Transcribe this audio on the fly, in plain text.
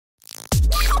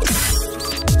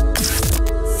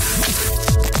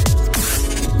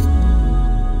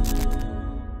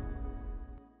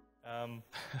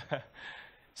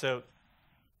So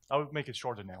I will make it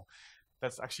shorter now.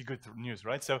 That's actually good news,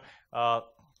 right? So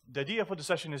the idea for the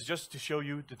session is just to show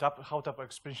you how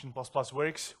TabExpansionPlusPlus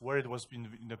works, where it was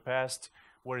in the past,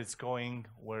 where it's going,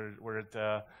 where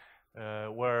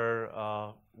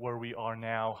we are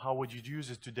now, how would you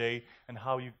use it today, and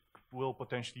how you will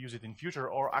potentially use it in future,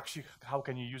 or actually how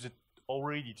can you use it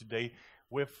already today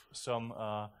with some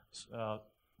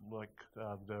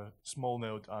the small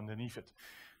node underneath it.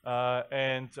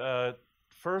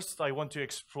 First, I want to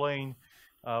explain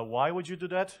why would you do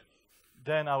that.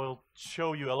 Then I will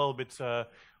show you a little bit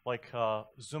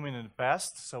zoom in the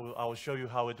past. So I will show you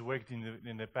how it worked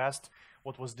in the past.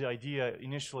 What was the idea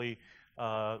initially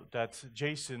that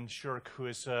Jason Shirk, who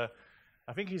is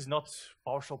I think he's not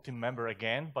PowerShell team member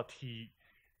again, but he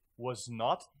was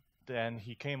not. Then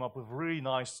he came up with really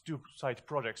nice two-side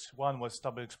projects. One was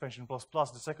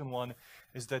TabExpansionPlusPlus. The second one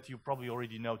is that you probably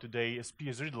already know today is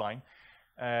PsReadline.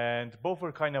 And both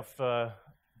were kind of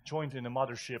joined in the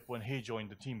mothership when he joined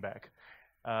the team back.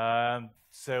 And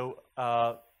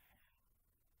the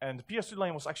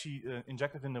PsReadline was actually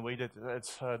injected in a way that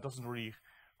it doesn't really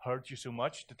hurt you so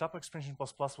much. The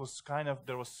TabExpansionPlusPlus was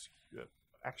there was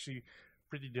actually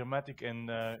pretty dramatic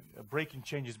and breaking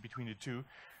changes between the two.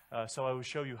 So I will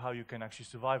show you how you can actually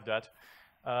survive that.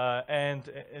 And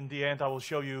in the end, I will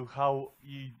show you how,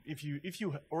 if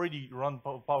you already run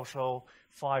PowerShell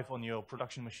 5 on your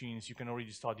production machines, you can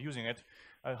already start using it.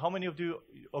 How many of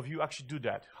you actually do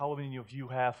that? How many of you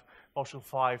have PowerShell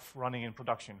 5 running in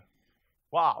production?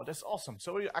 Wow, that's awesome.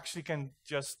 So you actually can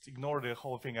just ignore the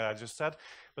whole thing I just said.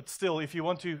 But still, if you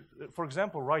want to, for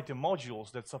example, write the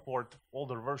modules that support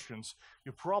older versions,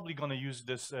 you're probably going to use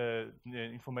this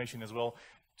information as well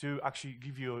to actually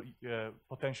give you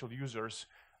potential users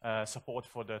support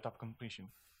for the tab completion.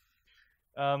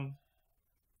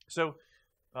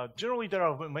 Generally, there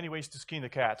are many ways to skin the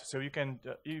cat. So you can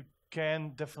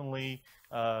definitely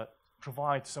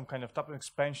provide some kind of tab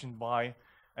expansion by,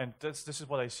 and this is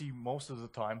what I see most of the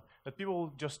time, that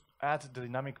people just add the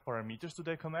dynamic parameters to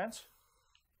their commands,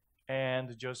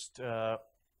 and just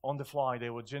on the fly they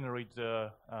will generate the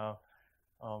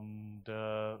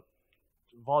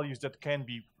values that can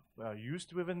be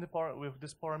used within with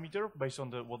this parameter based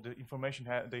on what the information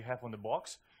they have on the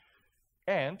box.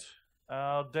 And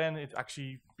then it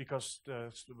actually, because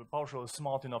the PowerShell is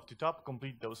smart enough to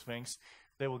complete those things,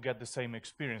 they will get the same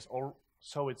experience, or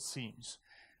so it seems.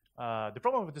 The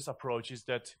problem with this approach is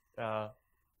that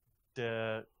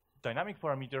the dynamic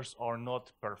parameters are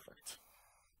not perfect.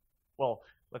 Well,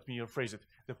 let me rephrase it.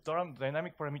 The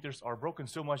dynamic parameters are broken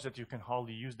so much that you can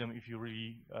hardly use them if you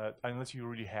really, unless you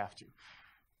really have to.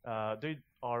 They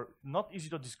are not easy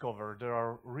to discover. They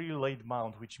are really late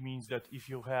mount, which means that if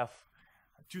you have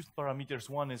two parameters,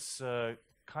 one is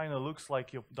kind of looks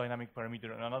like your dynamic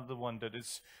parameter, and another one that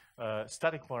is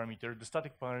static parameter, the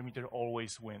static parameter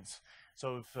always wins.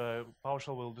 So if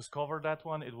PowerShell will discover that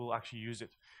one, it will actually use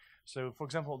it. So for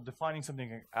example, defining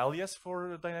something like alias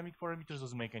for dynamic parameters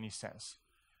doesn't make any sense.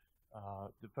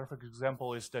 The perfect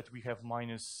example is that we have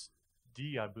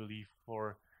 -d, I believe,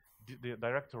 for the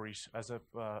directories as a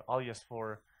alias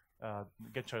for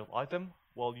getChild item.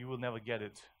 Well, you will never get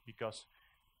it because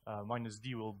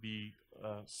 -d will be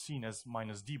seen as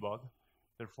 -debug.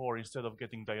 Therefore, instead of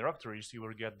getting directories, you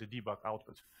will get the debug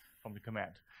output from the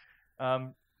command.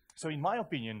 So in my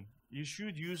opinion, you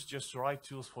should use just the right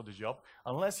tools for the job,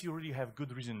 unless you really have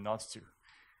good reason not to.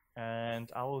 And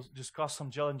I will discuss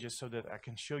some challenges so that I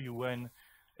can show you when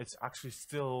it's actually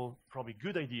still probably a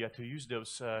good idea to use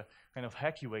those kind of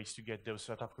hacky ways to get those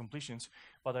tab completions.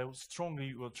 But I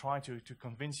strongly will try to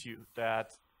convince you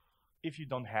that if you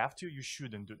don't have to, you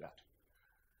shouldn't do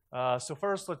that. So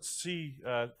first, let's see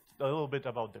a little bit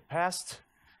about the past.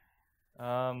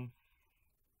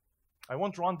 I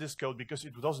won't run this code because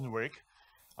it doesn't work.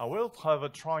 I will, however,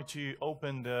 try to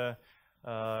open the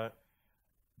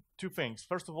two things.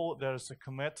 First of all, there's a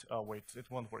commit. Oh, wait, it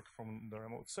won't work from the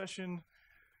remote session.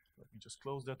 Let me just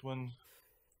close that one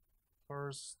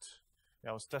first. Yeah,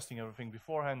 I was testing everything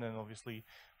beforehand and obviously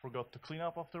forgot to clean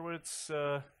up afterwards.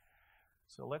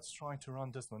 So let's try to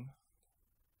run this one.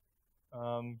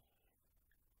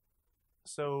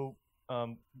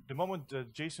 The moment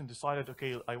Jason decided,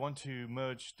 okay, I want to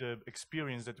merge the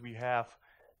experience that we have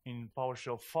in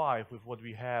PowerShell 5 with what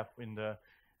we have in the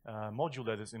module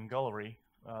that is in gallery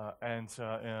and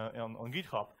on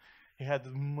GitHub, he had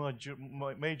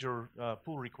major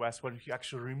pull requests where he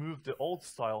actually removed the old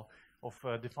style of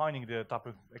defining the type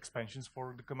of expansions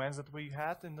for the commands that we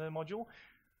had in the module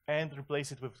and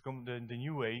replace it with the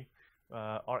new way,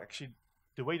 or actually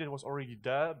the way that was already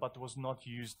there but was not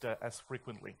used as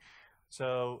frequently.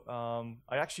 So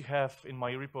I actually have in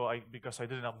my repo, because I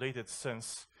didn't update it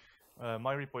since,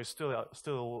 my repo is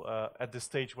still at the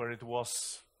stage where it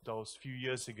was those few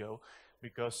years ago,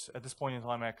 because at this point in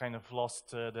time I kind of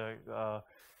lost the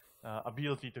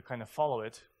ability to kind of follow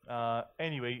it.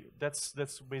 Anyway, that's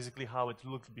basically how it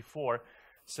looked before.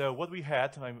 So what we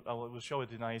had, I will show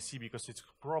it in ISC because it's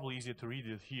probably easier to read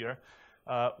it here.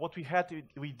 What we had,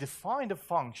 we defined a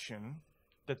function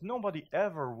that nobody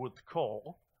ever would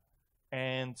call,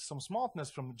 and some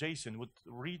smartness from JSON would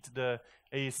read the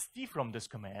AST from this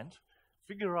command,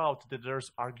 figure out that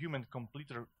there's argument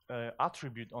completer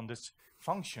attribute on this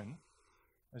function,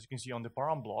 as you can see on the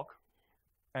param block,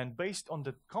 and based on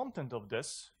the content of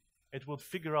this, it would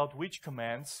figure out which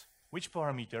commands, which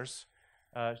parameters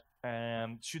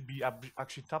should be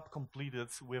actually tab completed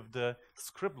with the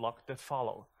script block that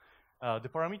follow. The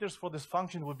parameters for this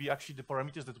function would be actually the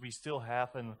parameters that we still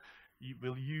have and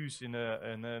will use in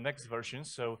the next version.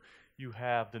 So you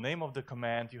have the name of the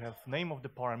command, you have name of the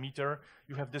parameter,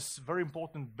 you have this very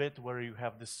important bit where you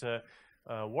have this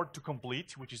word to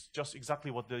complete, which is just exactly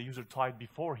what the user typed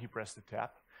before he pressed the tab.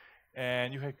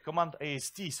 And you have command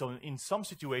AST, so in some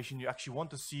situation you actually want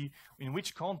to see in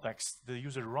which context the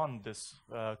user run this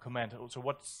command, so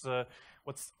what's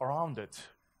around it.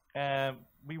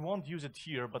 We won't use it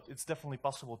here, but it's definitely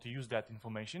possible to use that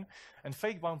information. And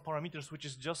fake bound parameters, which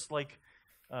is just like,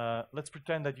 let's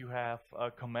pretend that you have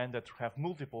a command that have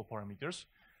multiple parameters.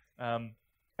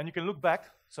 And you can look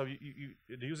back, so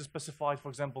the user specified, for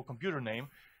example, computer name.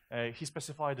 He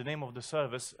specified the name of the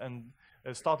service and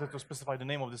started to specify the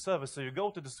name of the service. So you go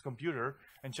to this computer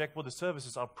and check what the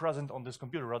services are present on this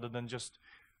computer rather than just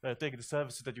take the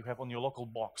services that you have on your local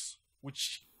box,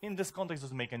 which in this context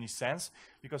doesn't make any sense,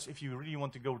 because if you really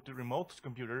want to go to remote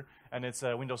computer and it's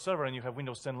a Windows Server and you have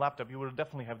Windows 10 laptop, you will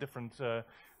definitely have different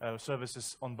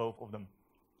services on both of them.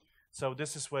 So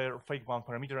this is where fake bound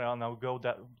parameter, and I'll go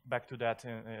back to that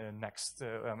next,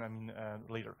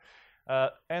 later.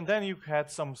 And then you had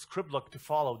some script block to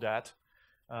follow that.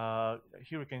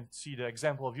 Here we can see the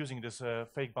example of using this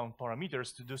fake bound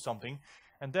parameters to do something.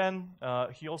 And then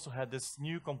he also had this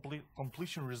new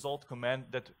completion result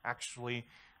command that actually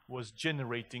was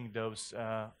generating those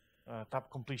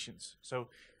tab completions. So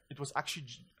it was actually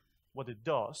what it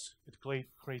does. It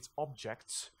creates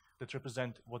objects that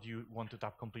represent what you want to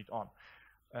tab complete on.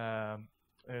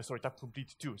 Tab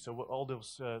complete to. So all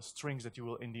those strings that you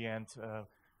will in the end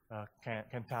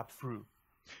can tab through.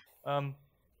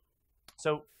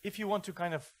 So if you want to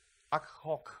kind of ad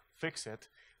hoc fix it,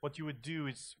 what you would do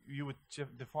is you would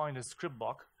define a script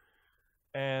block,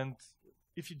 and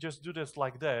if you just do this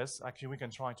like this, actually we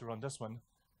can try to run this one.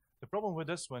 The problem with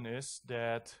this one is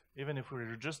that even if we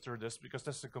register this, because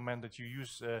that's a command that you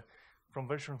use from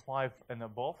version 5 and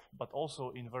above, but also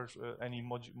in any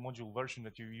module version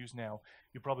that you use now,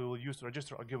 you probably will use the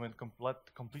register argument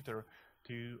completer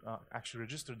to actually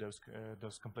register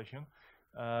those completion.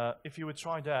 If you would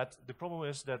try that, the problem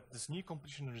is that this new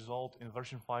completion result in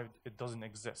version 5, it doesn't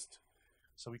exist.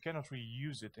 So we cannot really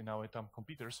use it in our tab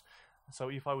completers. So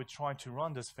if I would try to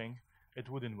run this thing, it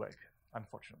wouldn't work,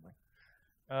 unfortunately.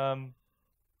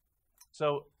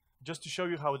 So just to show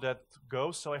you how that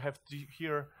goes, so I have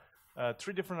here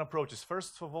 3 different approaches.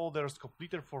 First of all, there's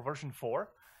completer for version 4.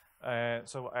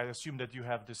 So I assume that you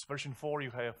have this version 4,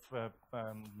 you have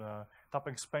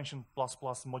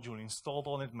TabExpansionPlusPlus module installed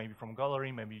on it, maybe from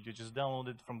gallery, maybe you just download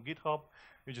it from GitHub,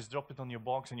 you just drop it on your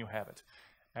box and you have it.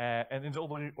 And it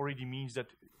already means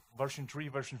that version 3,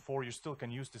 version 4, you still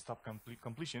can use this tab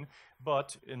completion,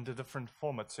 but in the different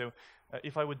format. So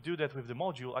if I would do that with the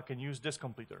module, I can use this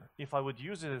completer. If I would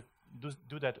use it,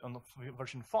 do that on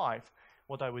version 5,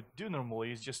 what I would do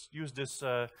normally is just use this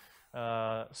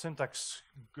syntax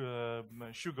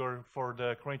sugar for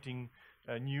the creating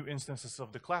new instances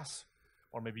of the class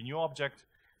or maybe new object.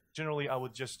 Generally, I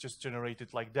would just generate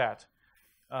it like that.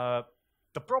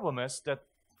 The problem is that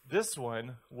this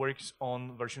one works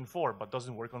on version 4 but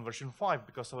doesn't work on version 5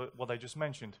 because of what I just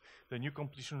mentioned. The new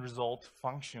completion result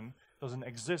function doesn't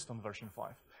exist on version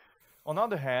 5. On the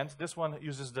other hand, this one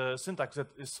uses the syntax that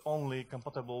is only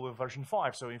compatible with version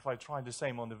 5. So if I try the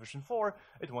same on the version 4,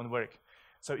 it won't work.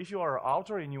 So if you are an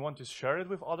author and you want to share it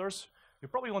with others, you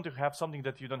probably want to have something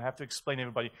that you don't have to explain to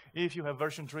everybody. If you have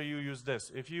version 3, you use this.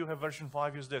 If you have version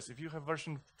 5, use this. If you have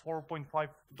version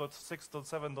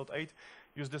 4.5.6.7.8,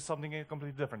 use this something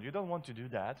completely different. You don't want to do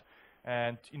that.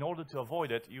 And in order to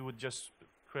avoid it, you would just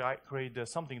create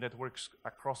something that works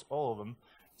across all of them.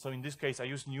 So in this case, I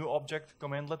use new object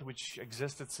commandlet, which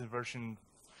existed in version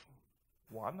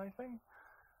 1, I think.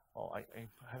 well,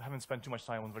 I haven't spent too much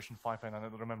time on version 5, and I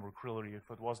don't remember clearly if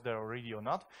it was there already or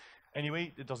not.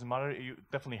 Anyway, it doesn't matter, you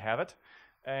definitely have it.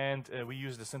 And we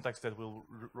use the syntax that will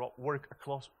work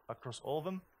across all of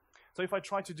them. So if I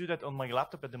try to do that on my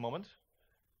laptop at the moment,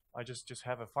 I just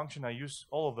have a function, I use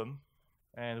all of them,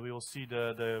 and we will see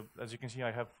as you can see,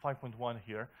 I have 5.1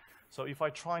 here. So if I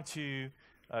try to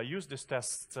use this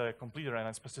test completer and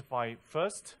I specify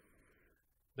first,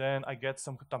 then I get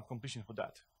some time completion for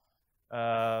that.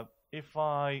 If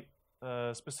I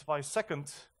specify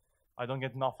second, I don't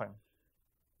get nothing.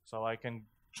 So I can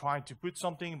try to put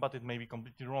something, but it may be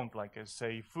completely wrong, like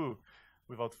say foo,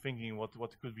 without thinking what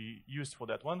could be used for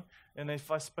that one. And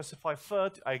if I specify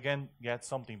third, I again get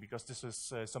something, because this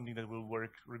is something that will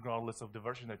work regardless of the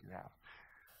version that you have.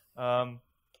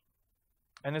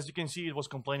 And as you can see, it was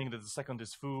complaining that the second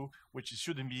is foo, which it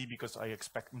shouldn't be because I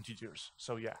expect integers.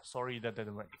 So yeah, sorry, that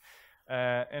didn't work.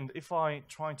 And if I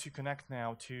try to connect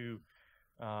now to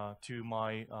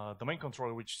my domain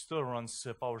controller, which still runs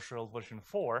PowerShell version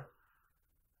 4,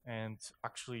 and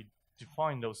actually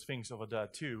define those things over there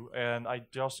too. And I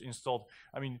just installed,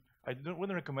 I mean, I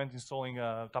wouldn't recommend installing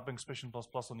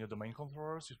TabExpansionPlusPlus on your domain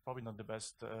controllers. It's probably not the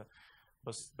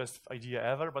best idea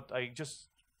ever, but I just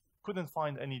couldn't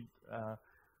find any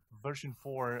version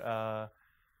 4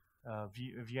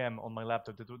 VM on my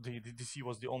laptop. The DC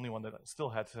was the only one that still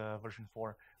had version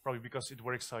 4, probably because it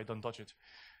works, so I don't touch it.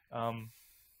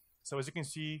 So as you can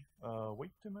see,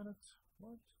 wait a minute,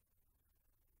 what?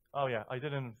 Oh yeah, I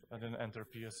didn't enter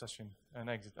PS session and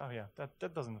exit. Oh yeah,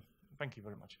 that doesn't. Thank you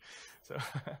very much. So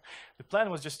the plan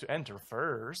was just to enter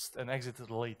first and exit it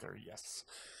later. Yes.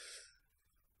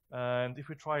 And if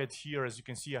we try it here, as you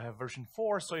can see, I have version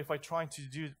 4. So if I try to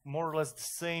do more or less the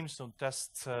same, so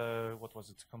test what was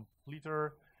it,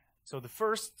 completer. So the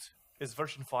first is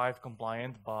version 5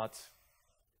 compliant, but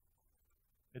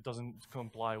it doesn't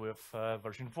comply with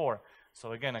version 4.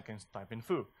 So again, I can type in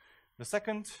foo. The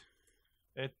second,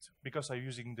 because I'm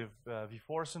using the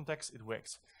v4 syntax, it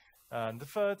works. And the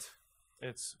third,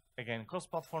 it's again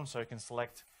cross-platform, so I can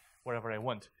select wherever I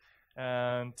want.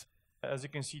 And as you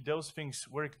can see, those things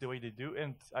work the way they do.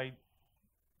 And I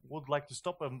would like to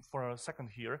stop for a second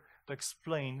here to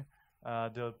explain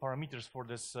the parameters for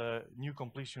this new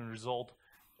completion result,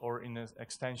 or in an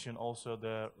extension also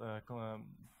the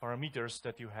parameters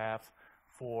that you have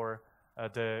for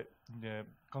the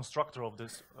constructor of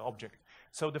this object.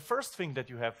 So the first thing that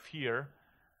you have here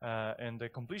in the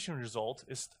completion result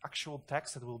is actual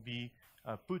text that will be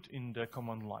put in the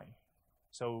command line.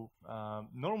 So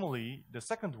normally the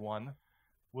second one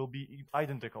will be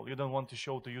identical. You don't want to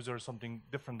show the user something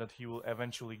different that he will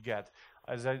eventually get.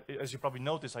 As you probably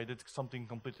noticed, I did something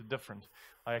completely different.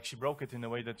 I actually broke it in a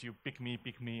way that you pick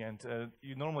me, and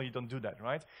you normally don't do that,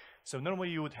 right? So normally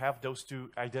you would have those two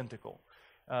identical.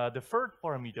 The third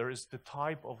parameter is the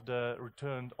type of the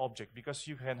returned object, because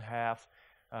you can have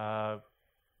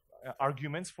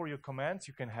arguments for your commands,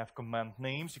 you can have command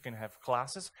names, you can have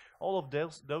classes. All of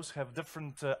those have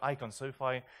different icons. So if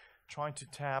I try to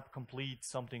tab complete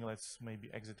something, let's maybe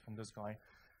exit from this guy.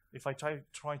 If I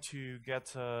try to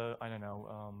get I don't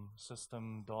know,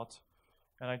 system dot,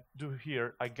 and I do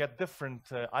here, I get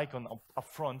different icon up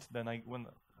front than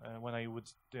when I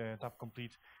would tab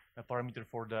complete a parameter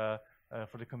for the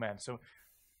command. So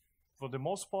for the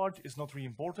most part, it's not really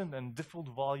important, and default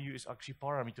value is actually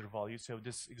parameter value. So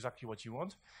this is exactly what you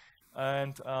want.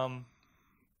 And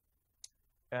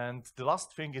the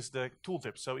last thing is the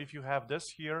tooltip. So if you have this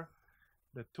here,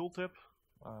 the tooltip,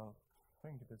 I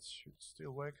think that should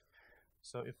still work.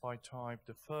 So if I type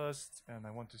the first, and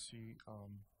I want to see,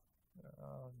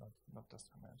 not test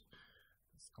command,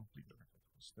 it's completer,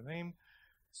 that was the name.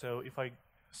 So if I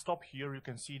stop here, you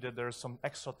can see that there's some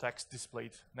extra text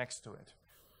displayed next to it.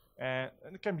 And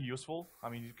it can be useful. I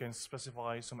mean, you can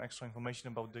specify some extra information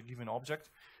about the given object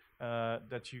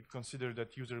that you consider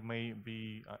that user may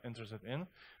be interested in.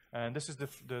 And this is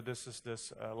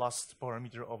this last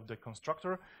parameter of the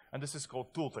constructor, and this is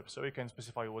called tooltip. So you can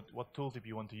specify what tooltip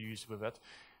you want to use with it.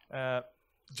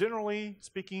 Generally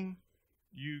speaking,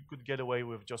 you could get away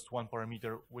with just one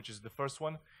parameter, which is the first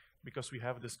one, because we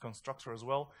have this constructor as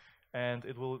well, and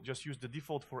it will just use the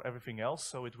default for everything else.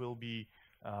 So it will be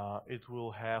it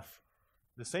will have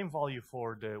the same value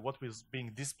for what was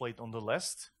being displayed on the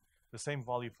list, the same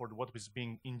value for what was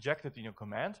being injected in your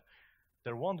command.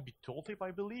 There won't be tooltip,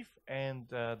 I believe, and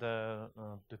the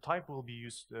type will be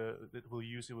used. It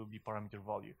will be parameter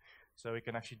value. So we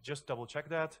can actually just double check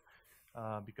that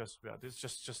because this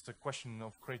is just a question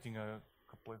of creating a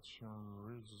completion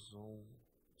result.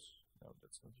 No,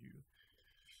 that's not you.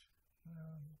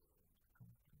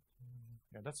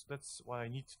 Yeah, that's why I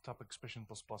need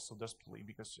TabExpansionPlusPlus so desperately,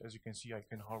 because as you can see, I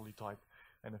can hardly type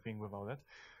anything without it.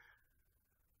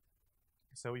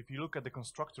 So if you look at the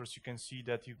constructors, you can see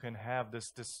that you can have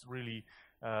this really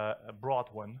broad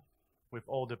one with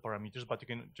all the parameters, but you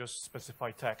can just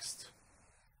specify text.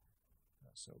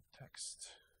 So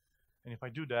text. And if I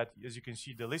do that, as you can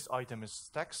see, the list item is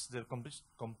text, the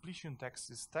completion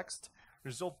text is text,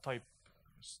 result type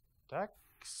is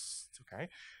text, okay,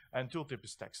 and tooltip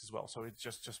is text as well. So it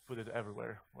just put it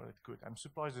everywhere where it could. I'm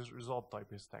surprised the result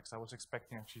type is text. I was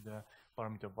expecting actually the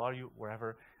parameter value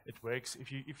wherever it works.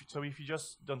 If you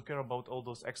just don't care about all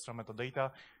those extra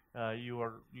metadata, you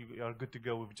are good to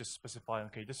go with just specifying,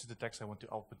 okay, this is the text I want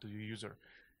to output to the user,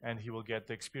 and he will get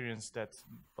the experience that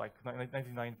like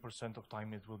 99% of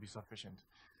time it will be sufficient.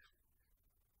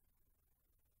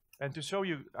 And to show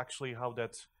you actually how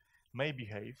that may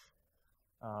behave,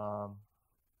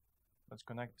 let's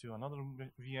connect to another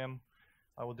VM.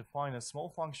 I will define a small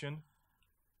function.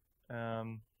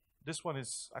 This one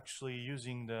is actually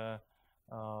using the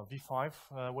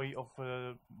v5 way of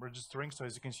registering. So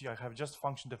as you can see, I have just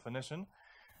function definition.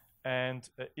 And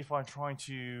if I'm trying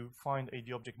to find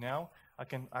AD object now, I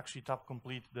can actually tab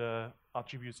complete the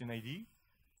attributes in AD.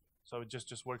 So it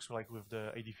just works like with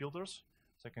the AD filters.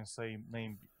 So I can say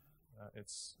name,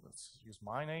 let's use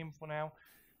my name for now.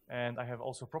 And I have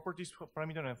also properties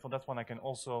parameter, and for that one I can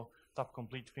also tab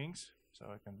complete things. So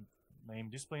I can name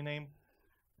display name.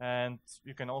 And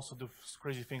you can also do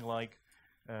crazy thing like,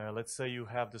 let's say you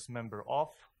have this member of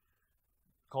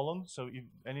colon. So if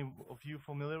any of you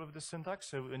familiar with this syntax?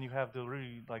 So when you have the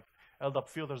really like LDAP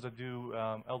filters that do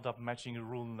LDAP matching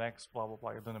rule next, blah, blah,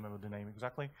 blah. I don't remember the name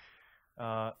exactly.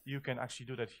 You can actually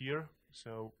do that here.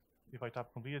 So if I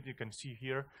tap complete, you can see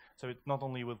here. So it not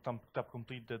only will tap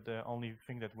complete the only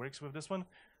thing that works with this one,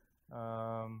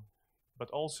 but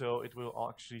also it will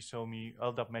actually show me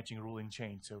LDAP matching rule in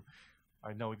chain. So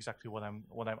I know exactly what I'm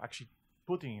actually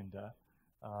putting in there.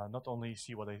 Not only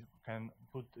see what I can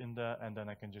put in there, and then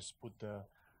I can just put the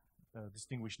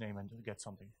distinguished name and get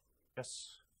something.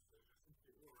 Yes.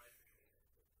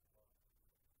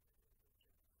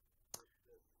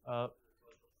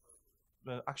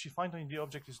 Actually, find ID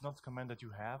object is not a command that you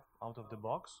have out of the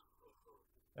box.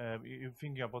 You're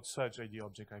thinking about search ID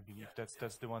object, I believe.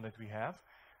 That's the one that we have.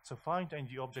 So find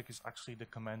ID object is actually the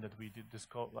command that we did this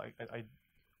code. Like I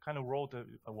kind of wrote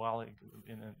a while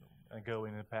ago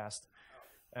in the past.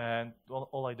 And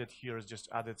all I did here is just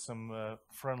added some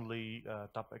friendly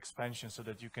tab expansion so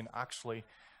that you can actually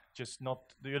just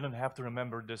you don't have to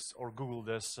remember this or Google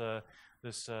this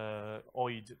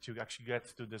OID to actually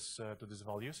get to these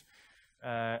values.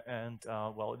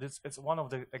 Well, it's one of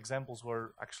the examples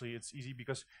where actually it's easy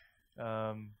because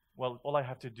well, all I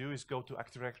have to do is go to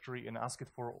Active Directory and ask it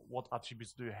for what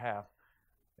attributes do you have.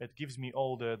 It gives me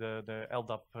all the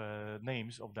LDAP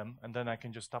names of them, and then I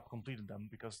can just tab complete them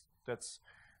because that's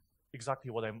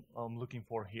exactly what I'm looking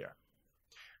for here.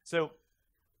 So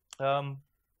I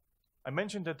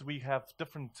mentioned that we have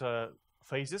different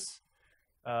phases.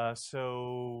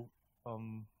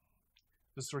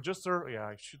 This register, yeah,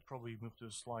 I should probably move to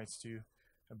the slides too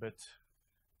a bit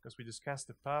because we discussed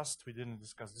the past. We didn't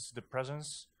discuss this is the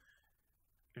presence.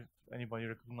 If anybody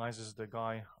recognizes the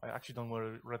guy, I actually don't wear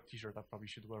a red t-shirt. I probably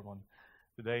should wear one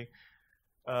today.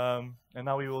 And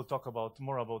now we will talk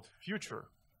more about future.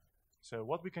 So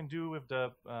what we can do with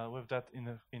that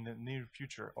in the near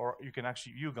future, or you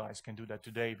guys can do that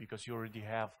today because you already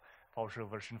have PowerShell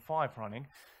version 5 running,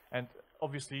 and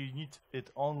obviously you need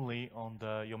it only on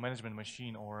your management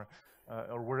machine or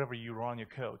wherever you run your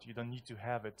code. You don't need to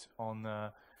have it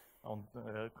on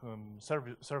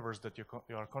servers that you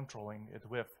are controlling it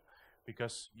with,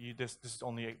 because this is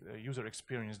only a user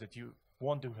experience that you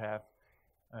want to have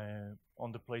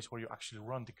on the place where you actually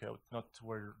run the code, not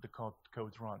where the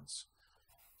code runs.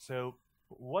 So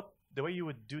the way you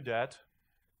would do that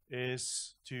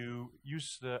is to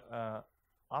use the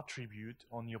attribute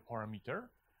on your parameter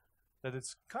that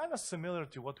it's kind of similar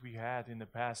to what we had in the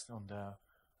past on the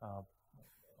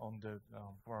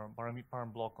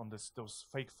param block on those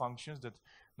fake functions that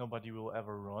nobody will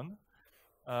ever run.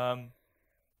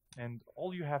 And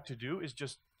all you have to do is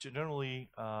just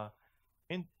generally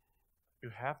you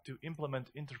have to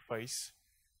implement interface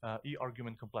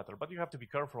e-argument completer. But you have to be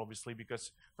careful, obviously,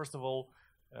 because first of all,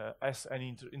 as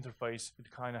any interface, it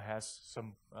kind of has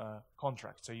some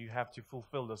contract. So you have to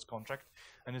fulfill this contract.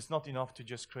 And it's not enough to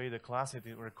just create a class that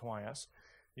it requires.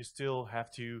 You still have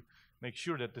to make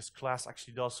sure that this class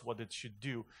actually does what it should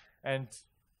do. And,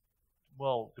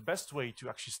 well, the best way to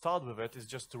actually start with it is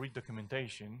just to read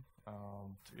documentation.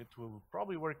 It will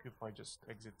probably work if I just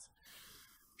exit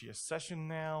PS session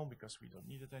now because we don't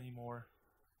need it anymore.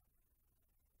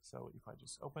 So if I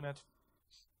just open it,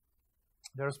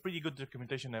 there's pretty good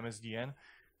documentation MSDN.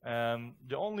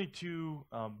 The only two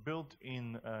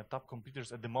built-in tab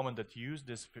completers at the moment that use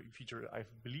this feature, I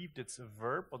believe it's a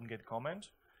verb on get comment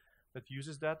that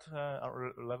uses that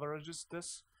or leverages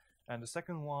this. And the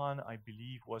second one, I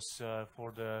believe, was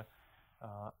for the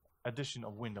addition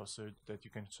of windows, so that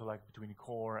you can select between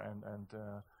core and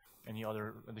any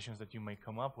other additions that you may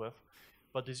come up with.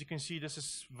 But as you can see, this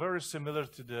is very similar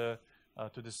to the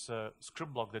to this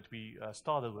script block that we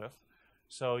started with.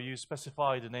 So you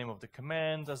specify the name of the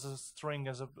command as a string,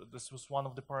 this was one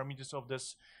of the parameters of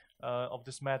this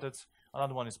method.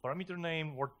 Another one is parameter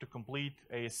name, word to complete,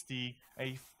 AST,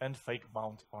 and fake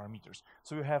bound parameters.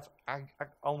 So you have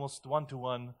almost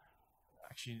one-to-one.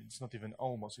 Actually, it's not even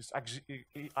almost. It's actually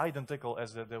identical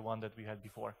as the one that we had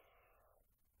before.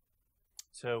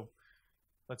 So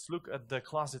let's look at the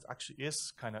class that actually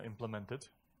is kind of implemented.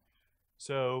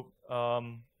 So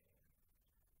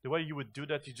the way you would do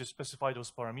that, you just specify those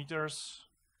parameters,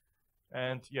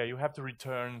 and yeah, you have to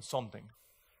return something.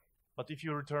 But if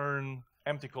you return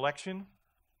empty collection,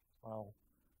 well,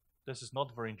 this is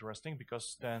not very interesting,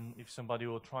 because then if somebody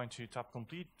will try to tab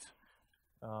complete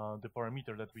the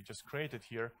parameter that we just created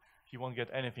here, he won't get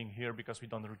anything here because we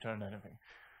don't return anything.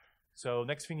 So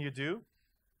next thing you do,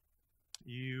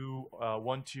 you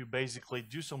want to basically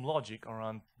do some logic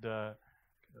around the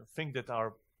thing that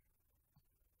are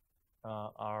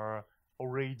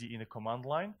already in a command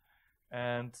line,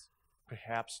 and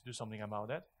perhaps do something about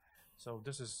that. So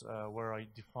this is where I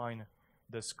define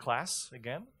this class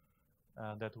again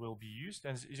that will be used.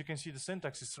 And as you can see, the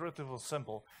syntax is relatively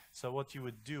simple. So what you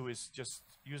would do is just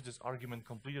use this argument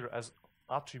completer as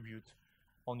attribute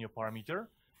on your parameter,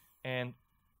 and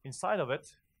inside of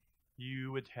it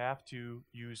you would have to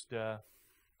use the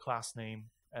class name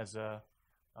as a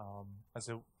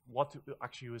what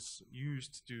actually was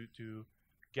used to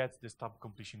get this tab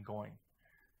completion going,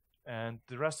 and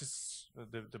the rest is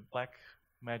the black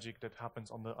magic that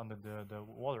happens under the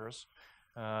waters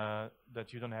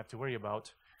that you don't have to worry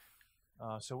about.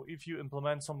 So if you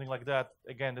implement something like that,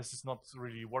 again, this is not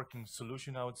really working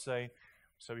solution, I would say.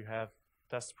 So you have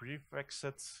test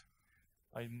prefixes.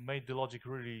 I made the logic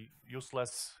really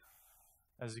useless.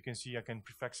 As you can see, I can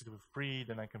prefix it with pre,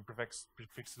 then I can prefix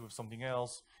it with something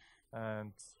else,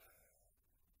 and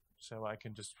so I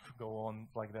can just go on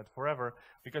like that forever.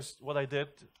 Because what I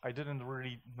didn't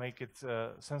really make it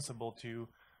sensible to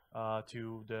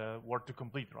the word to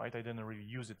complete, right? I didn't really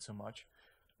use it so much,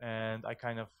 and I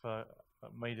kind of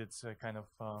made it kind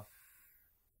of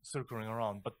circling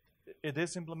around. But it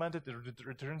is implemented. It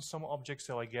returns some objects,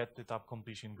 so I get the tab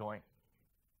completion going.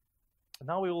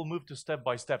 Now we will move to step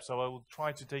by step. So I will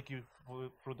try to take you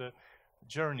through the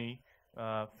journey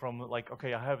from like,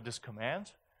 okay, I have this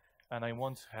command, and I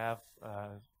want to have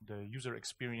the user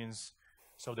experience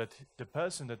so that the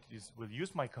person that will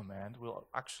use my command will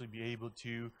actually be able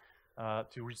to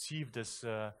receive this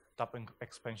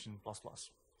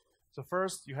TabExpansionPlusPlus. So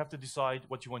first, you have to decide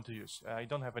what you want to use. I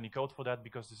don't have any code for that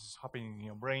because this is happening in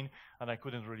your brain, and I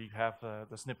couldn't really have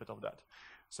the snippet of that.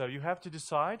 So you have to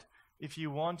decide if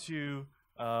you want to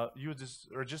use this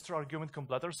register argument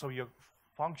completer, so your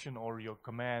function or your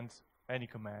command, any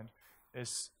command,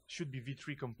 should be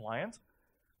v3 compliant,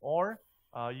 or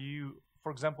you,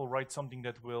 for example, write something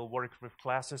that will work with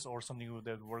classes or something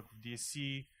that will work with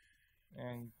DSC,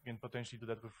 and you can potentially do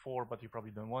that with 4, but you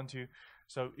probably don't want to.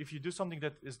 So if you do something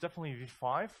that is definitely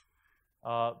v5,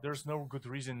 there's no good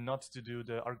reason not to do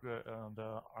the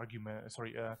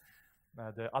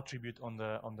the attribute on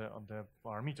the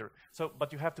parameter. So,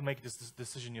 but you have to make this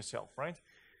decision yourself, right?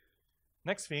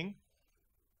 Next thing,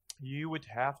 you would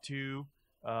have to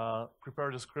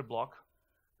prepare the script block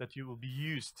that you will be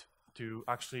used to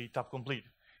actually tab complete.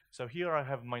 So here I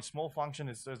have my small function.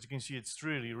 As you can see, it's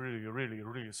really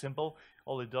simple.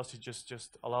 All it does is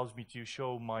just allows me to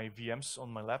show my VMs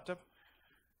on my laptop,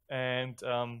 and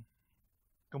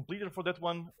completer for that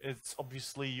one, it's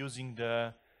obviously using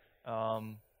the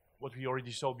what we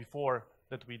already saw before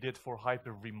that we did for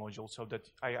Hyper-V module, so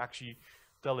that I actually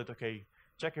tell it, okay,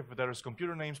 check if there is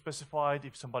computer name specified.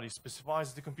 If somebody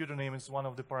specifies the computer name as one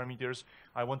of the parameters,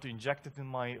 I want to inject it in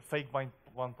my fake bind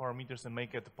one parameters and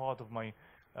make it part of my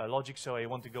logic. So I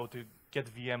want to go to get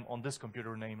VM on this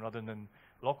computer name rather than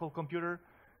local computer,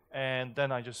 and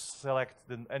then I just select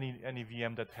any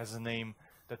VM that has a name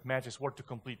that matches word to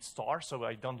complete star. So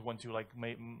I don't want to like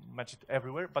match it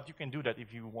everywhere, but you can do that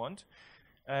if you want.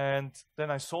 And then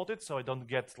I sort it so I don't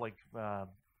get like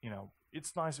you know,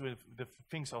 it's nice if the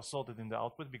things are sorted in the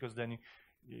output, because then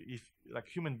if like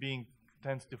human being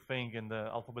tend to think in the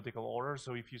alphabetical order.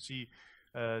 So if you see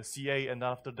CA and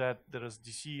after that there is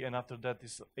DC and after that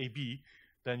is AB,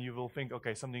 then you will think,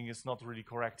 okay, something is not really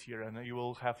correct here, and you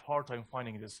will have hard time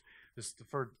finding this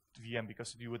third VM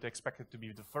because you would expect it to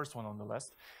be the first one on the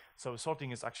list. So sorting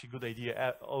is actually a good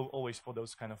idea always for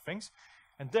those kind of things.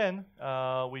 And then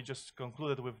we just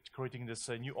concluded with creating this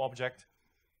new object.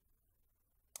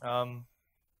 And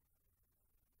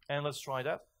let's try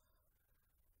that.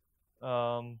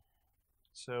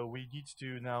 So we need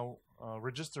to now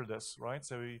register this, right?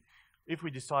 So if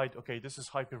we decide, okay, this is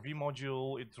Hyper-V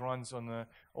module, it runs on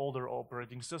older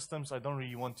operating systems, I don't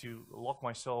really want to lock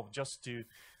myself just to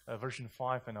version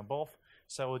 5 and above,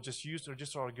 so I will just use the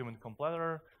register argument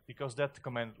completer, because that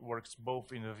command works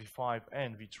both in the v5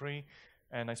 and v3,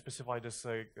 and I specify this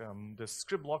this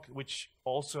script block, which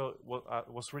also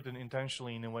was written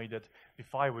intentionally in a way that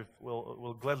v5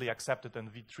 will gladly accept it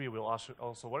and v3 will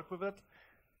also work with it.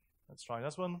 Let's try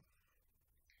this one,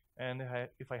 and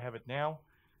if I have it now,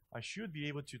 I should be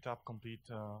able to tab complete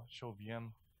show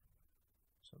VM.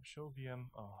 So show VM,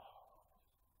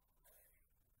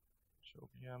 show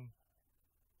VM,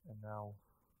 and now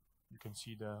you can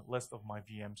see the list of my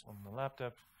VMs on the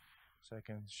laptop. So I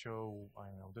can show, I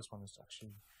know this one is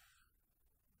actually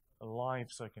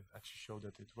alive, so I can actually show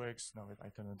that it works. Now I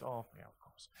turn it off, yeah, of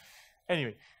course.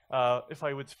 Anyway, if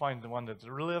I would find the one that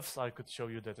lives, I could show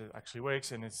you that it actually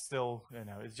works, and it's still, you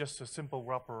know, it's just a simple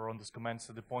wrapper on this command.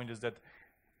 So the point is that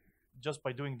just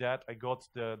by doing that, I got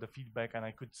the feedback, and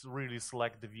I could really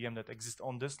select the VM that exists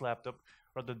on this laptop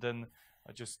rather than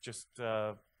just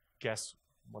guess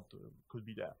what could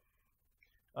be there.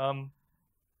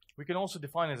 We can also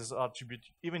define it as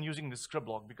attribute even using the script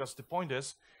block, because the point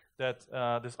is that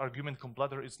this argument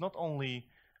completer is not only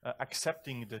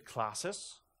accepting the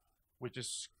classes, which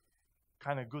is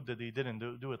kind of good that they didn't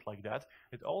do it like that.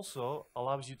 It also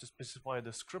allows you to specify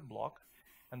the script block,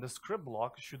 and the script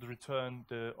block should return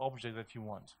the object that you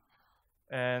want.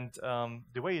 And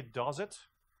the way it does it,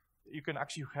 you can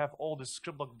actually have all the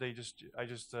script block I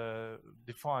just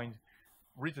defined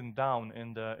written down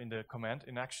in the command.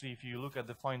 And actually, if you look at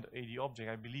the find AD object,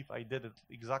 I believe I did it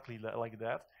exactly like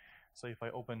that. So if I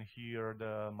open here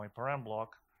my param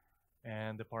block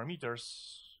and the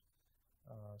parameters,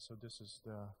 so this is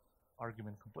the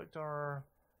argument completer.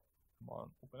 Come on,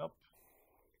 open up.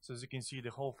 So as you can see,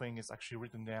 the whole thing is actually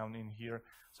written down in here.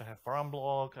 So I have param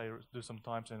block, I do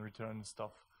sometimes and return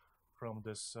stuff from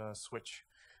this switch.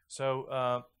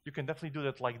 So you can definitely do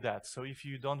that like that. So if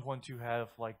you don't want to have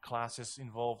like classes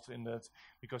involved in that,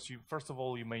 because you, first of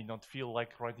all, you may not feel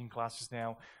like writing classes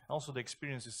now. Also, the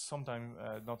experience is sometimes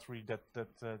not really that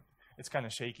it's kind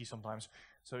of shaky sometimes.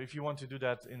 So if you want to do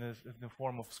that in the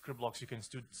form of script blocks, you can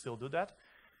still do that.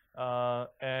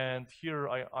 And here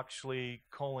I actually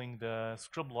calling the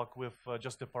script block with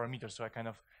just the parameters. So I kind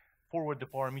of forward the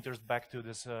parameters back to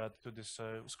this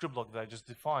script block that I just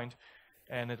defined,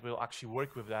 and it will actually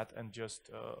work with that. And just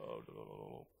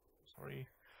sorry.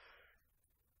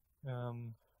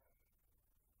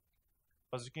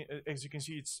 As you can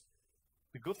see, it's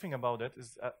the good thing about it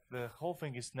is that the whole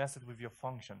thing is nested with your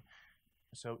function.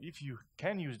 So if you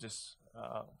can use this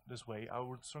this way, I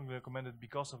would strongly recommend it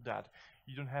because of that.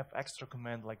 You don't have extra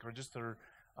command like register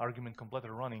argument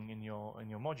completer running in your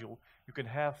module. You can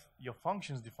have your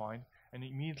functions defined, and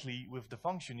immediately with the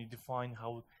function you define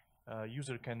how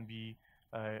user can be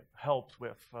helped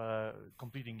with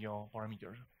completing your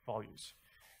parameter values.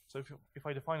 So if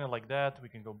I define it like that, we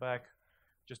can go back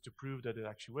just to prove that it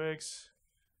actually works.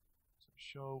 So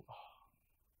show,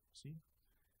 see,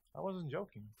 I wasn't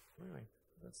joking, really.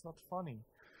 That's not funny.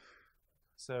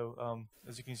 So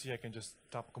as you can see, I can just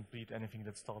tab complete anything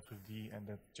that starts with D, and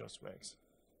that just works.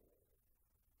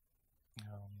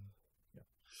 Yeah.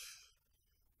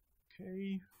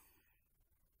 Okay.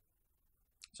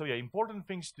 So yeah, important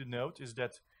things to note is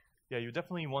that you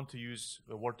definitely want to use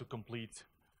the word to complete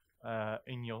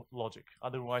in your logic.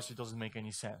 Otherwise, it doesn't make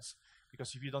any sense.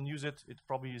 Because if you don't use it, it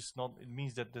probably is not. It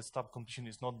means that the tab completion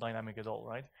is not dynamic at all,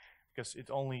 right? Because it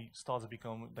only starts to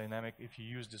become dynamic if you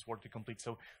use this word to complete.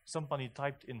 So somebody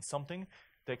typed in something,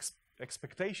 the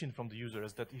expectation from the user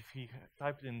is that if he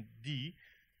typed in D,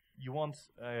 you won't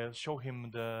show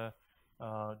him the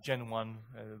Gen 1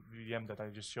 VM that I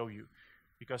just showed you,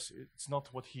 because it's not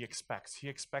what he expects. He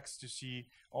expects to see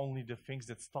only the things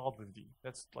that start with D.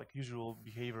 That's like usual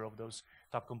behavior of those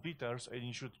tab completers, and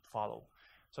you should follow.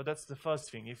 So that's the first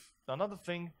thing. Another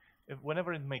thing,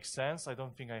 whenever it makes sense, I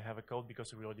don't think I have a code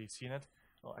because we've already seen it.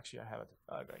 Oh, actually, I have it.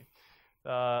 Okay.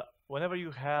 Whenever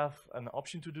you have an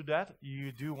option to do that,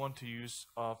 you do want to use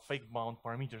fake bound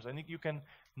parameters. I think you can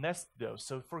nest those.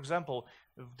 So for example,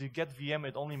 if the get VM,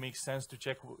 it only makes sense to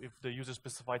check if the user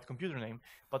specified computer name.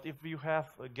 But if you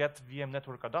have a get VM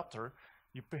network adapter,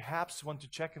 you perhaps want to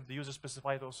check if the user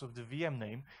specified also the VM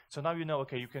name. So now you know,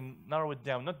 okay, you can narrow it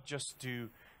down not just to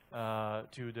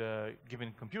the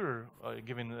given computer,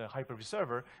 given Hyper-V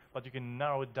server, but you can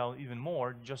narrow it down even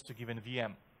more just to given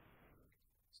VM.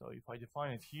 So if I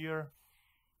define it here,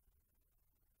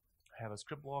 I have a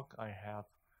script block, I have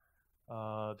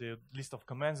the list of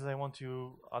commands that I want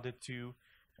to add it to,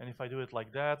 and if I do it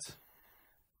like that,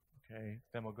 okay,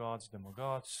 demo gods,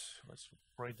 let's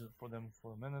write it for them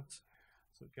for a minute.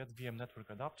 So get VM network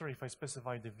adapter. If I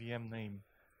specify the VM name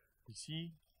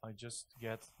PC, I just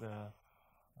get the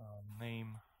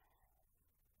name,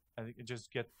 and I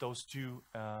just get those two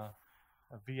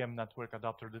VM network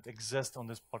adapter that exist on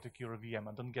this particular VM.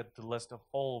 I don't get the list of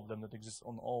all of them that exist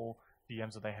on all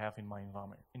VMs that I have in my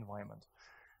environment.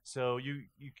 So you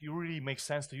really make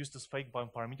sense to use this fake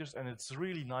bound parameters, and it's a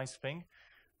really nice thing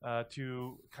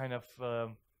to kind of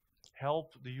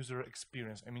help the user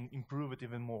experience. I mean, improve it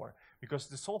even more, because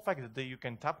the sole fact that you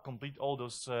can tab complete all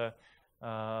those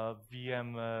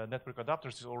VM network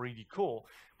adapters is already cool.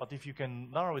 But if you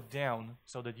can narrow it down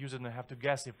so that user doesn't have to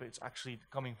guess if it's actually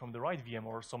coming from the right VM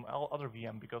or some other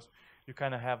VM, because you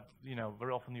kind of have, you know,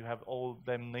 very often you have all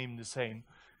them named the same,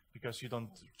 because you don't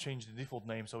change the default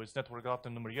name. So it's network adapter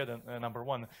number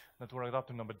one, network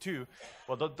adapter number two.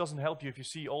 Well, that doesn't help you if you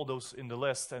see all those in the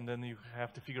list, and then you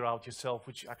have to figure out yourself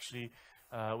which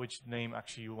name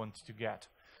actually you want to get.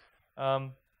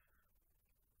 But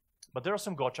there are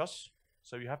some gotchas,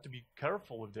 so you have to be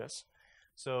careful with this.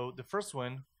 So the first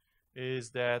one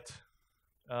is that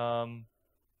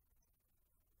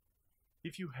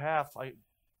if you have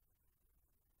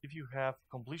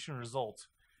completion result,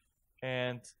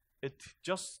 and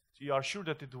you are sure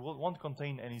that it won't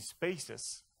contain any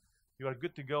spaces, you are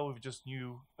good to go with just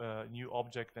new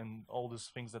object and all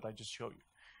these things that I just showed you.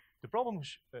 The problem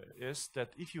is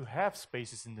that if you have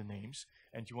spaces in the names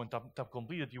and you want tab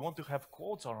completed, you want to have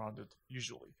quotes around it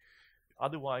usually.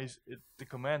 Otherwise, the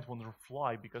command won't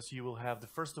fly, because you will have the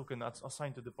first token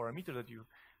assigned to the parameter that you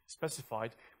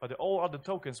specified, but all other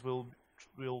tokens will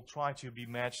try to be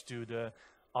matched to the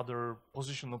other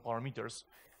positional parameters,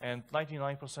 and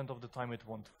 99% of the time it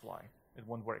won't fly. It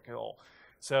won't work at all.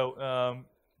 So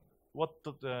what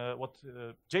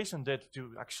Jason did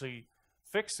to actually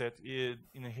fix it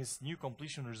in his new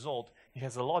completion result, he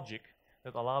has a logic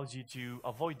that allows you to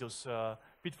avoid those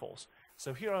pitfalls.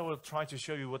 So here I will try to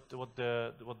show you what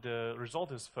the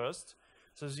result is first.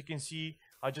 So as you can see,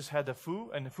 I just had a foo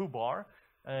and a foo bar,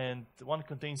 and one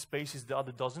contains spaces, the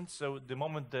other doesn't. So the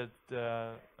moment that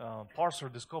the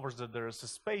parser discovers that there is a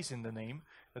space in the name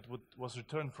that was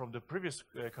returned from the previous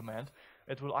command,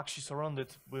 it will actually surround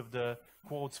it with the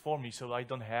quotes for me, so I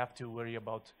don't have to worry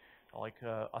about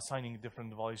assigning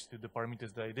different values to the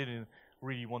parameters that I didn't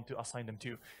really want to assign them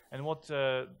to. And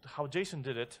how Jason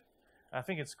did it, I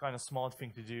think it's kind of smart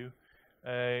thing to do.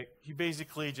 He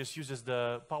basically just uses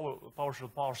the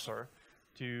PowerShell parser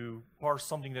to parse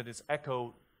something that is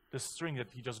echo the string that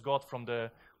he just got from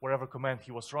the wherever command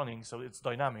he was running, so it's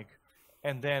dynamic.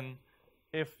 And then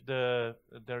if the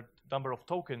number of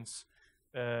tokens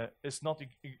is not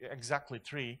exactly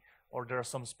 3, or there are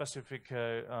some specific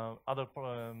other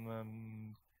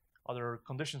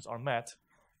conditions are met,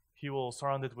 he will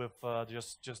surround it with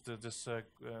just this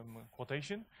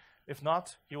quotation. If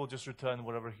not, he will just return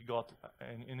whatever he got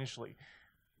initially.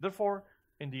 Therefore,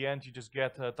 in the end, you just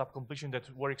get a tab completion that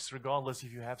works regardless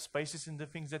if you have spaces in the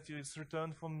things that is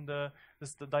returned from the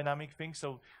dynamic thing.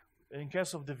 So in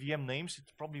case of the VM names,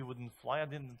 it probably wouldn't fly. I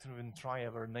didn't even try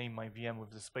ever name my VM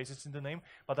with the spaces in the name,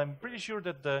 but I'm pretty sure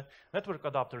that the network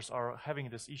adapters are having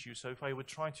this issue. So if I would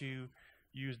try to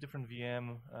use different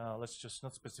VM, let's just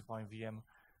not specify VM,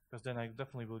 because then I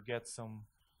definitely will get some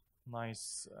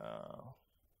nice,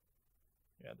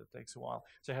 yeah, that takes a while.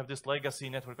 So I have this legacy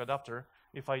network adapter.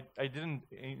 If I didn't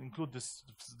include this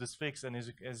fix, and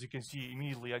as you can see,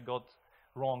 immediately I got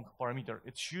wrong parameter.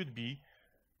 It should be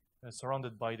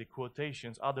surrounded by the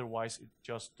quotations, otherwise it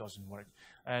just doesn't work.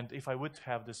 And if I would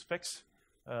have this fix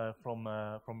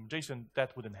from Jason,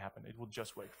 that wouldn't happen. It would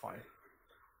just work fine.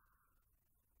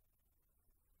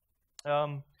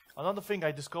 Another thing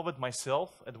I discovered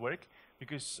myself at work,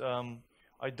 because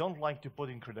I don't like to put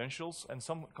in credentials, and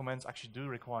some commands actually do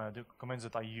require, the commands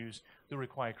that I use do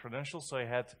require credentials, so I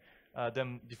had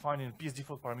them defined in PS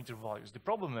default parameter values. The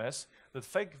problem is that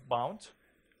fake bound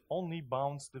only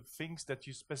bounds the things that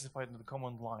you specified in the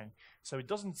command line. So it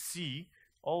doesn't see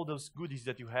all those goodies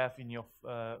that you have in your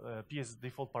PS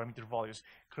default parameter values.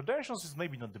 Credentials is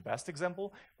maybe not the best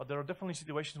example, but there are definitely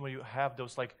situations where you have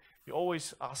those, like you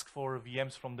always ask for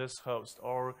VMs from this host,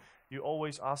 or you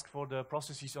always ask for the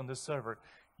processes on this server.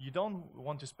 You don't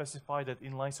want to specify that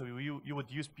inline, so you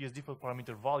would use PS default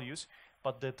parameter values,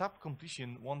 but the tab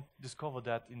completion won't discover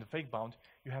that in the fake bound.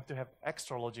 You have to have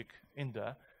extra logic in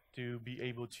there to be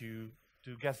able to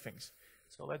get things.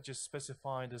 So let's just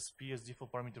specify this PS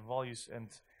default parameter values and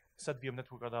set VM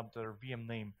network adapter VM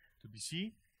name to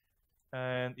BC.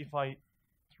 And if I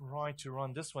try to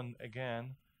run this one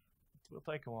again, it will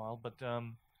take a while, but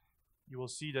you will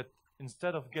see that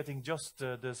instead of getting just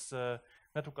this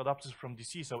network adapters from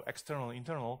DC, so external,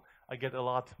 internal, I get a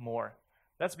lot more.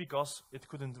 That's because it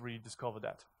couldn't really discover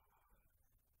that.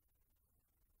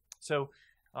 So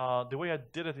the way I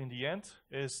did it in the end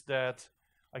is that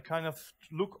I kind of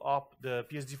look up the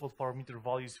PS default parameter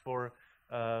values for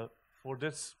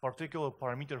this particular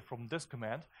parameter from this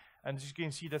command, and as you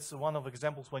can see, that's one of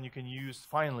examples when you can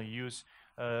finally use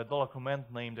 $command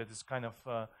name that is kind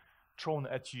of thrown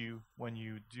at you when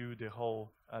you do the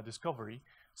whole discovery.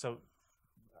 So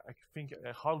I think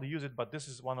I hardly use it, but this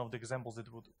is one of the examples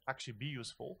that would actually be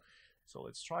useful. So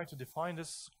let's try to define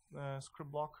this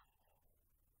script block.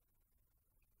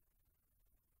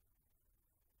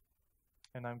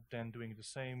 And I'm then doing the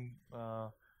same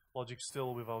logic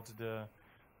still without the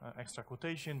extra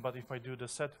quotation, but if I do the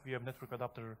set VM network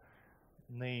adapter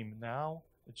name now,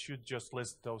 it should just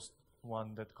list those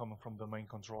one that come from the main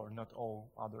controller, not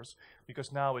all others,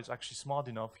 because now it's actually smart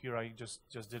enough. Here I just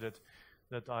did it,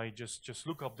 that I just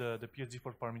look up the PS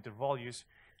default parameter values,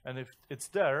 and if it's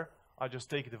there, I just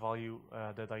take the value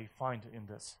that I find in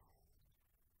this.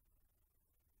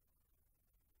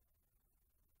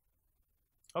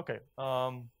 Okay,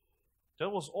 that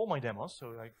was all my demos,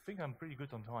 so I think I'm pretty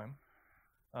good on time.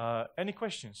 Any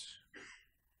questions?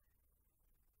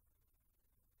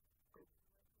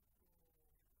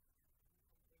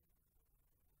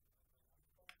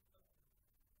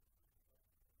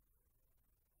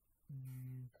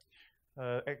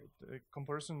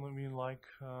 Comparison, I mean, like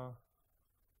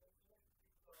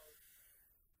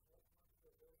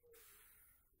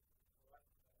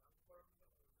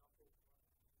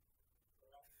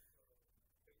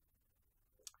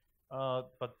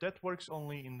but that works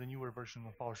only in the newer version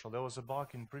of PowerShell. There was a bug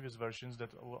in previous versions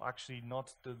that will actually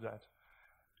not do that.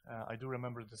 I do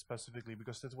remember this specifically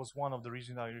because that was one of the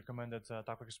reasons I recommended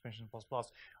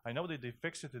TabExpansionPlusPlus. I know that they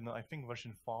fixed it in, I think,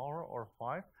 version 4 or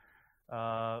 5,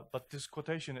 but this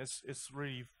quotation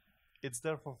it's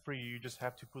there for free. You just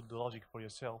have to put the logic for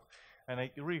yourself. And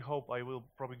I really hope I will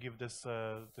probably give this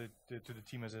to the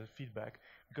team as a feedback,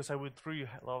 because I would really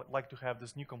like to have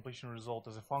this new completion result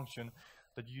as a function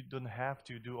that you don't have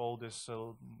to do all this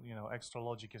extra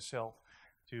logic yourself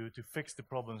to fix the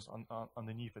problems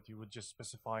underneath it. You would just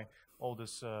specify all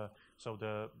this, so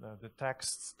the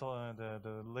text,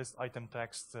 the list item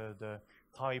text, the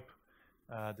type,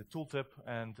 the tooltip,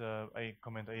 and a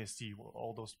command AST.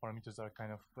 All those parameters are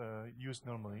kind of used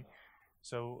normally.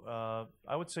 So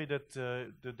I would say that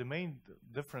the main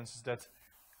difference is that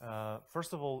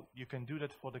first of all, you can do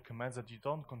that for the commands that you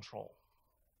don't control.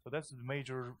 So that's the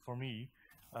major for me.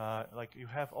 Like you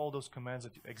have all those commands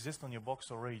that exist on your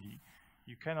box already.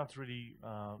 You cannot really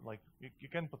you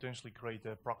can potentially create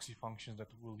proxy functions that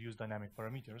will use dynamic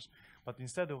parameters, but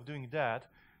instead of doing that,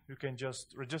 you can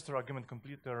just register argument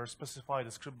completer, specify the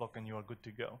script block, and you are good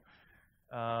to go.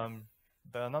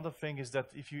 The another thing is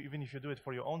that even if you do it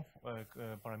for your own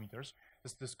parameters,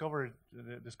 this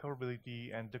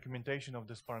discoverability and documentation of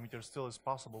this parameter still is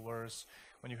possible. Whereas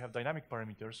when you have dynamic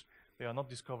parameters, they are not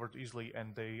discovered easily,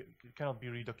 and they cannot be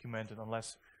redocumented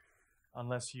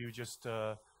unless you just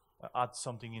add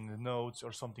something in the nodes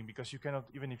or something, because you cannot,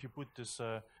 even if you put this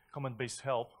comment-based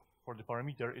help for the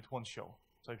parameter, it won't show.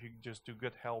 So if you just do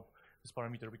get help this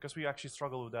parameter, because we actually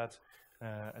struggle with that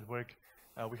at work,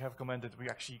 we have commented we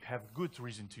actually have good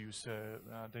reason to use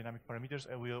dynamic parameters,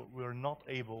 and we are not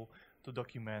able to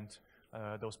document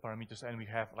those parameters, and we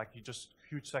have like just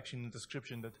huge section in the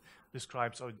description that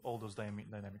describes all those dynamic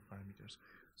parameters.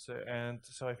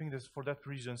 So I think that's for that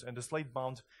reasons. And the slate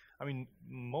bound, I mean,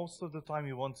 most of the time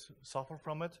you won't suffer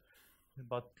from it,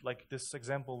 but like this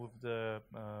example with the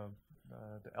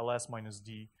ls minus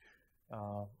d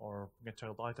or get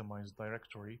child item minus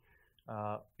directory,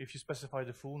 if you specify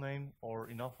the full name or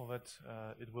enough of it,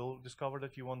 it will discover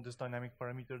that you want this dynamic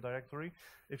parameter directory.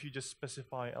 If you just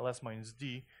specify ls minus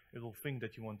d, it will think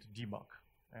that you want to debug,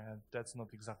 and that's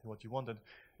not exactly what you wanted.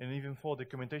 And even for the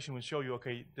documentation will show you,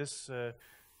 okay, this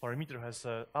parameter has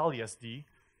alias d,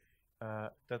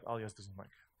 that alias doesn't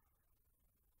work.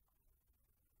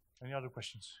 Any other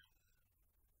questions?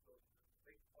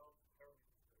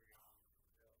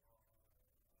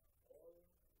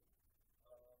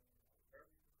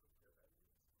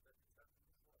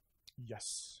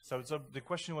 Yes. So the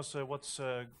question was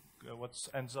what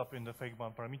ends up in the fake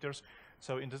bound parameters.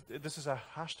 So this is a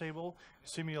hash table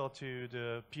similar to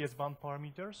the PS bound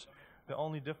parameters. The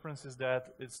only difference is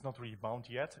that it's not really bound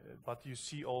yet, but you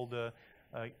see all the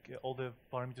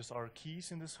parameters are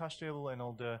keys in this hash table, and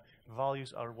all the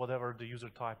values are whatever the user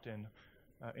typed in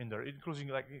there. Including,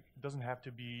 like, it doesn't have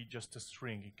to be just a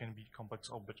string; it can be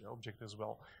complex object as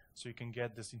well. So you can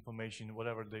get this information,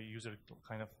 whatever the user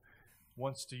kind of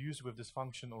wants to use with this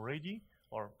function already,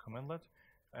 or commandlet,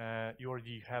 you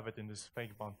already have it in this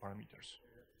fake bound parameters.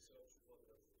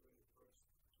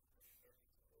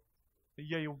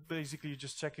 Yeah, you basically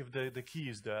just check if the key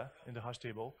is there in the hash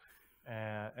table,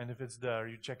 and if it's there,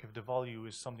 you check if the value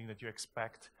is something that you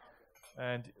expect.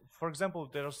 And for example,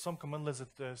 there are some commandlets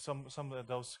that some of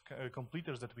those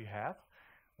completers that we have,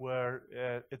 where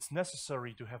it's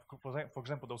necessary to have, for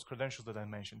example, those credentials that I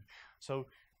mentioned. So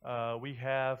we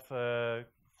have a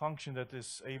function that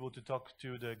is able to talk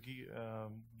to the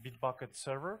Bitbucket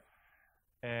server,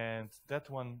 and that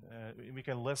one we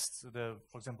can list the,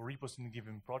 for example, repos in a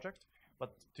given project.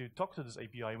 But to talk to this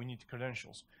API, we need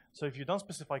credentials. So if you don't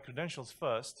specify credentials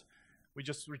first, we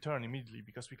just return immediately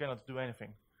because we cannot do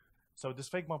anything. So this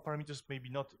fake bound parameters may be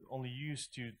not only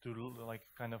used to like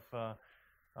kind of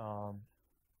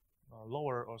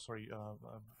lower, or sorry,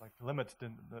 like limit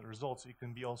the results. It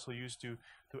can be also used to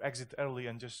exit early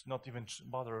and just not even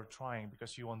bother trying,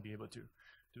 because you won't be able to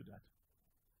do that.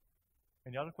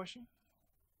 Any other question?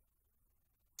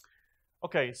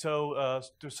 Okay, so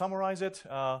to summarize it,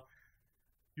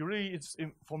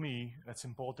 for me, it's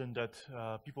important that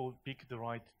people pick the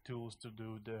right tools to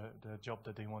do the job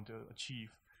that they want to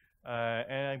achieve.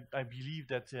 And I believe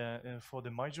that for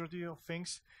the majority of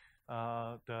things,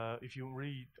 if you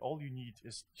read, all you need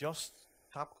is just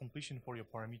tab completion for your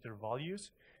parameter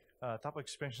values.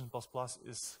 TabExpansionPlusPlus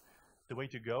is the way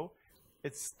to go.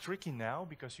 It's tricky now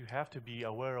because you have to be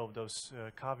aware of those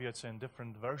caveats and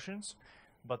different versions.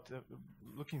 But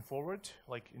looking forward,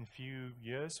 like in few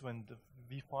years, when the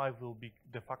v5 will be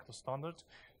de facto standard,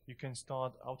 you can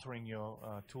start altering your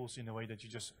tools in a way that you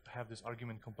just have this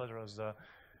argument completer as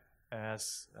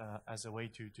a way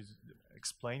to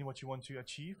explain what you want to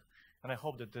achieve. And I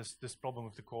hope that this problem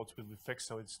with the codes will be fixed,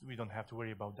 so we don't have to worry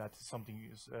about that. It's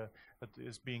something that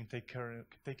is being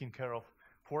taken care of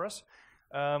for us.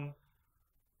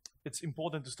 It's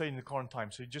important to stay in the current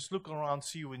time. So you just look around,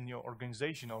 see you in your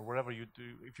organization or wherever you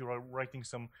do. If you are writing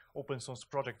some open source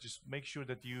project, just make sure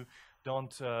that you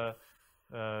don't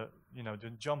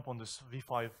don't jump on this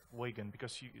v5 wagon,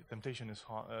 because temptation is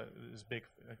big,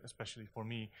 especially for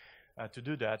me, to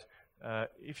do that.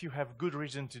 If you have good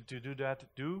reason to do that,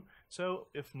 do so.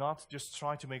 If not, just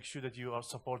try to make sure that you are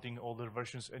supporting older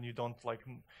versions, and you don't, like,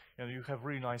 you have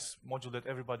really nice module that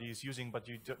everybody is using, but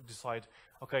you decide,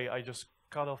 okay, I just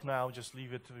cut off now, just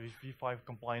leave it with v5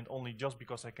 compliant only just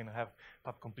because I can have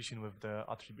tab completion with the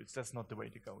attributes. That's not the way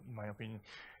to go, in my opinion.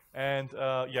 And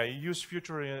yeah, use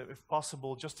future if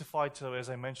possible, justified. So as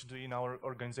I mentioned, in our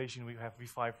organization, we have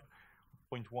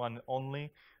v5.1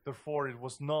 only. Therefore, it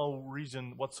was no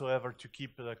reason whatsoever to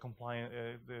keep the compliant,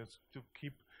 the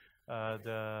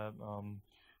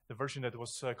version that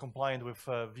was compliant with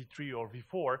v3 or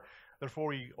v4. Therefore,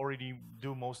 we already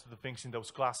do most of the things in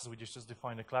those classes. We just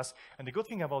define a class. And the good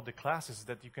thing about the class is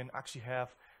that you can actually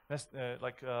have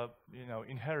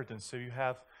inheritance. So you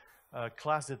have a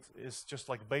class that is just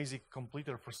like basic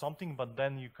completer for something, but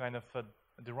then you kind of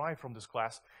derive from this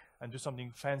class and do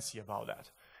something fancy about that.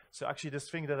 So actually, this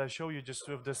thing that I show you just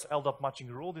with this LDAP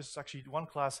matching rule, this is actually one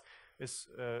class is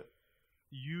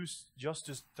used just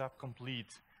to tab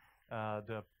complete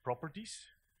the properties,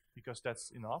 because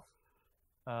that's enough.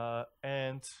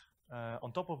 And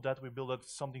on top of that, we built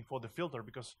something for the filter,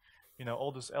 because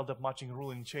all this LDAP matching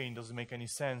rule in chain doesn't make any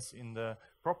sense in the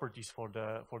properties for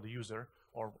the user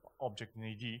or object in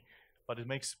AD, but it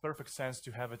makes perfect sense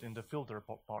to have it in the filter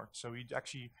part. So we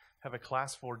actually have a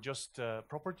class for just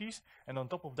properties, and on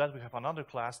top of that, we have another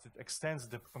class that extends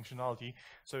the functionality.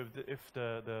 So if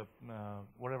the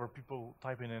whatever people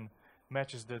type in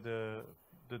matches the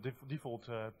default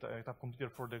tab completer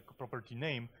for the property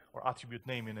name or attribute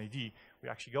name in AD, we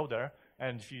actually go there,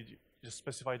 and if you just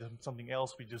specify something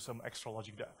else, we do some extra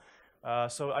logic there.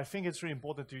 So I think it's really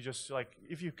important to just, like,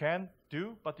 if you can,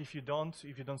 do, but if you don't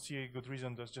see a good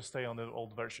reason, just stay on the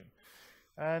old version.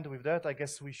 And with that, I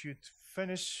guess we should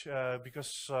finish,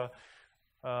 because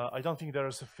I don't think there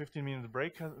is a 15-minute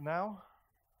break now.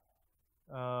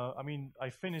 I mean, I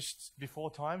finished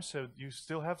before time, so you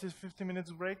still have this 15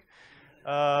 minutes break.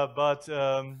 But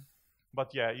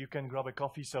yeah, you can grab a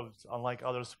coffee. So unlike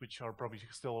others, which are probably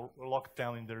still locked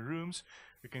down in their rooms,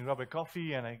 you can grab a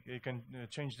coffee and you can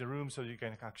change the room so you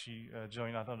can actually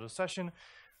join another session.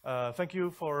 Thank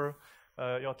you for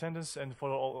your attendance and for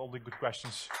all the good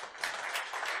questions.